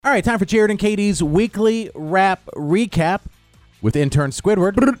All right, time for Jared and Katie's weekly rap recap with intern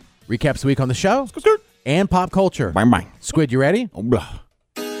Squidward. Recaps the week on the show and pop culture. Squid, you ready? Intern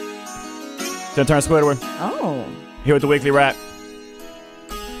Squidward. Oh. Here with the weekly rap.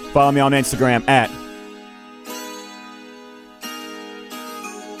 Follow me on Instagram at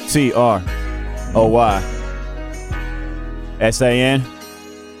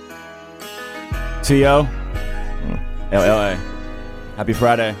TROYSANTOLLA. Happy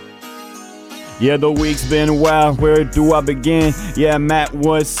Friday. Yeah, the week's been wild. Where do I begin? Yeah, Matt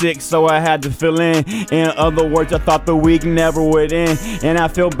was sick, so I had to fill in. In other words, I thought the week never would end. And I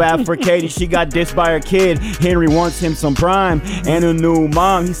feel bad for Katie. She got dissed by her kid. Henry wants him some prime and a new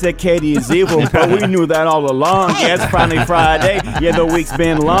mom. He said Katie is evil, but we knew that all along. Yeah, it's finally Friday. Yeah, the week's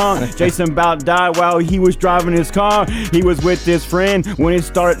been long. Jason about died while he was driving his car. He was with his friend when it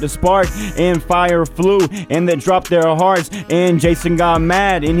started to spark. And fire flew, and they dropped their hearts. And Jason got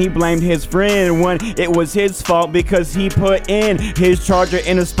mad, and he blamed his friend when it was his fault because he put in his charger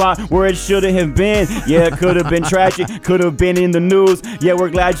in a spot where it shouldn't have been. Yeah, it could have been tragic, could have been in the news. Yeah,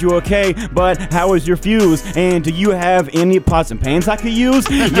 we're glad you're okay, but how is your fuse? And do you have any pots and pans I could use?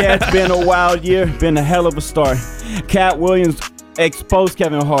 Yeah, it's been a wild year, been a hell of a start. Katt Williams exposed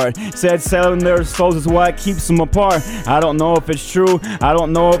Kevin Hart, said selling their souls is what keeps them apart. I don't know if it's true, I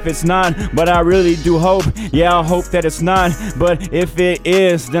don't know if it's not, but I really do hope. Yeah, I hope that it's not, but if it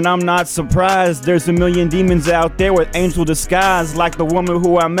is, then I'm not surprised. There's a million demons out there with angel disguise, like the woman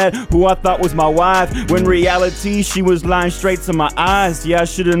who I met, who I thought was my wife, when reality she was lying straight to my eyes. Yeah, I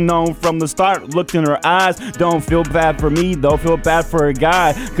should have known from the start, looked in her eyes. Don't feel bad for me, though, feel bad for a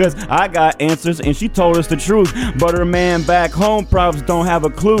guy, cause I got answers and she told us the truth, but her man back home probs don't have a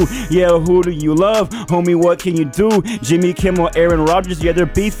clue. Yeah, who do you love? Homie, what can you do? Jimmy Kimmel, Aaron Rodgers, yeah, they're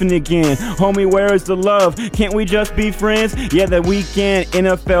beefing again. Homie, where is the love? Can't we just be friends? Yeah, that weekend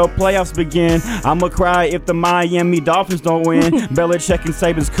NFL playoffs begin. I'ma cry if the Miami Dolphins don't win. Belichick and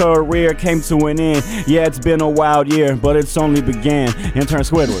Saban's career came to an end. Yeah, it's been a wild year, but it's only began. Intern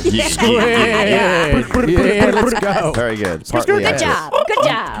Squidward. Yeah, let's go. Very good. Good job. Good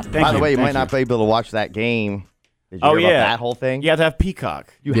job. By the way, you might not be able to watch that game. Did you hear about that whole thing? You have to have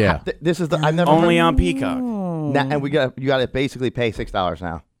Peacock. You have to, this is the I've never only on Peacock. Now, and you got to basically pay $6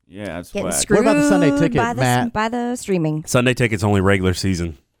 now. Yeah, that's Getting whack. screwed What about the Sunday ticket, by the, Matt? By the streaming. Sunday ticket's only regular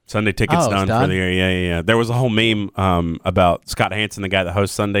season. Sunday ticket's done for the year. Yeah. There was a whole meme about Scott Hansen, the guy that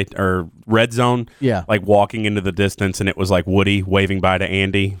hosts Sunday or Red Zone. Yeah. Like walking into the distance, and it was like Woody waving bye to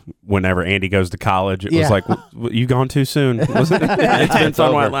Andy whenever Andy goes to college. It was like, you gone too soon. It's been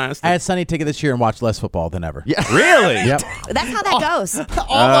fun while it lasted. I had Sunday ticket this year and watched less football than ever. Yeah. Really? Yep. That's how that goes.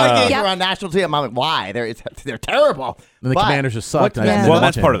 All my games are on national TV. I'm like, why? They're terrible. And the Commanders just sucked. Well,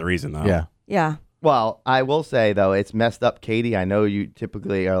 that's part of the reason, though. Yeah. Yeah. Well, I will say, though, it's messed up, Katie. I know you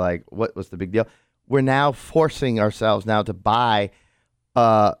typically are like, what was the big deal? We're now forcing ourselves now to buy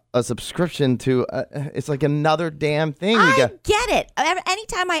a subscription to, it's like another damn thing. I get it.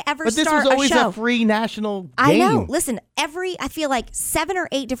 Anytime I ever but this start was always a show. a free national game. I know. Listen, I feel like 7 or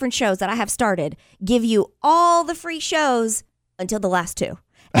 8 different shows that I have started give you all the free shows until the last 2.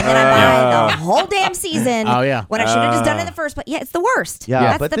 And then I buy the whole damn season. Oh, yeah. When I should have just done it in the first place. Yeah, it's the worst.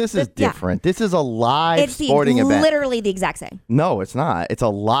 Yeah, but this is different. This is a live sporting event. It's literally the exact same. No, it's not. It's a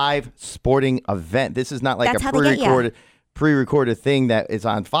live sporting event. This is not like That's a how pre-recorded thing that is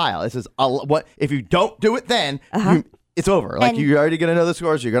on file. This is what if you don't do it then, it's over. Like, you're already going to know the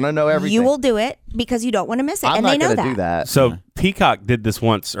scores. You're going to know everything. You will do it because you don't want to miss it. I'm and not they know going to that. do that. So Peacock did this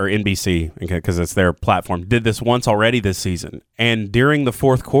once, or NBC, because it's their platform, did this once already this season. And during the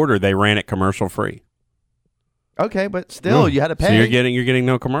fourth quarter, they ran it commercial free. Okay, but still, you had to pay. So you're getting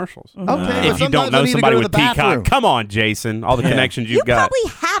no commercials. Okay, if you don't know somebody with Peacock, come on, Jason. All the connections you've got. You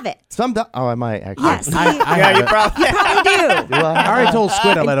probably have it. I might actually. Yes. You probably do. Do I? I already told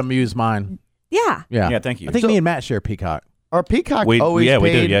Squid I let him use mine. Yeah. Yeah, thank you. I think me and Matt share Peacock. Are Peacock we always do.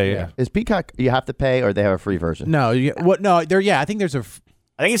 paid? Yeah. Is Peacock, you have to pay, or they have a free version? No, no, I think there's a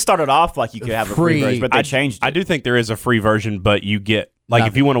I think it started off like you could have a free version, but they changed it. I do think there is a free version, but you get, like,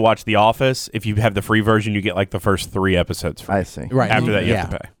 if you want to watch The Office, if you have the free version, you get, like, the first 3 episodes free. I see. Right. After that, you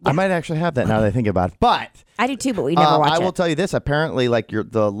have to pay. I might actually have that now that I think about it. But I do too, but we never watch it. I will tell you this. Apparently, like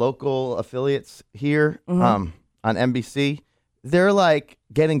the local affiliates here on NBC, they're like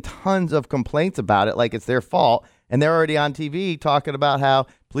getting tons of complaints about it, like it's their fault. And they're already on TV talking about how,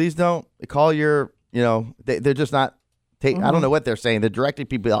 please don't call your, they're just not, I don't know what they're saying. They're directing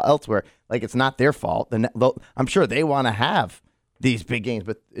people elsewhere. Like it's not their fault. I'm sure they want to have these big games,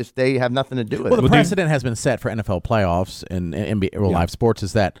 but they have nothing to do with it. Well, the precedent has been set for NFL playoffs and NBA live sports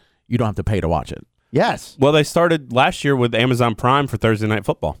is that you don't have to pay to watch it. Yes. Well, they started last year with Amazon Prime for Thursday Night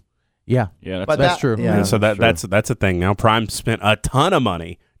Football. Yeah. Yeah, But that's true. Yeah, So that's a thing now. Prime spent a ton of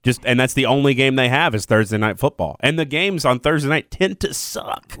money. And that's the only game they have is Thursday Night Football. And the games on Thursday night tend to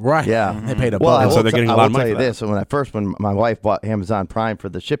suck. Right. Yeah. They paid a Well, buck. so they're getting a lot of money I will for tell you that. this. So when my wife bought Amazon Prime for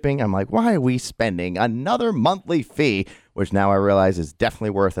the shipping, I'm like, why are we spending another monthly fee? Which now I realize is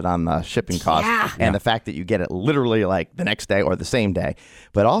definitely worth it on the shipping cost. And the fact that you get it literally like the next day or the same day.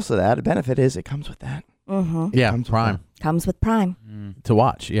 But also the added benefit is it comes with that. Yeah, Prime Comes with Prime. to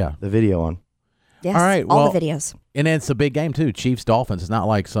watch. Yeah. The video one. Yes. All right, All well- the videos. And it's a big game, too. Chiefs-Dolphins. It's not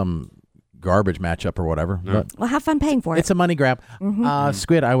like some garbage matchup or whatever. But Well, have fun paying for it. it's a money grab.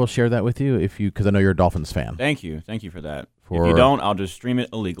 Squid, I will share that with you because I know you're a Dolphins fan. Thank you for that. For- If you don't, I'll just stream it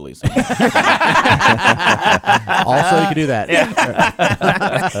illegally. So. Also, you can do that.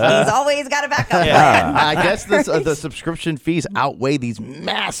 He's always got a backup plan. I guess the subscription fees outweigh these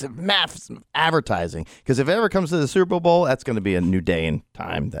massive advertising. Because if it ever comes to the Super Bowl, that's going to be a new day and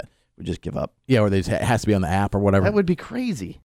time that we just give up. Yeah, or it has to be on the app or whatever. That would be crazy.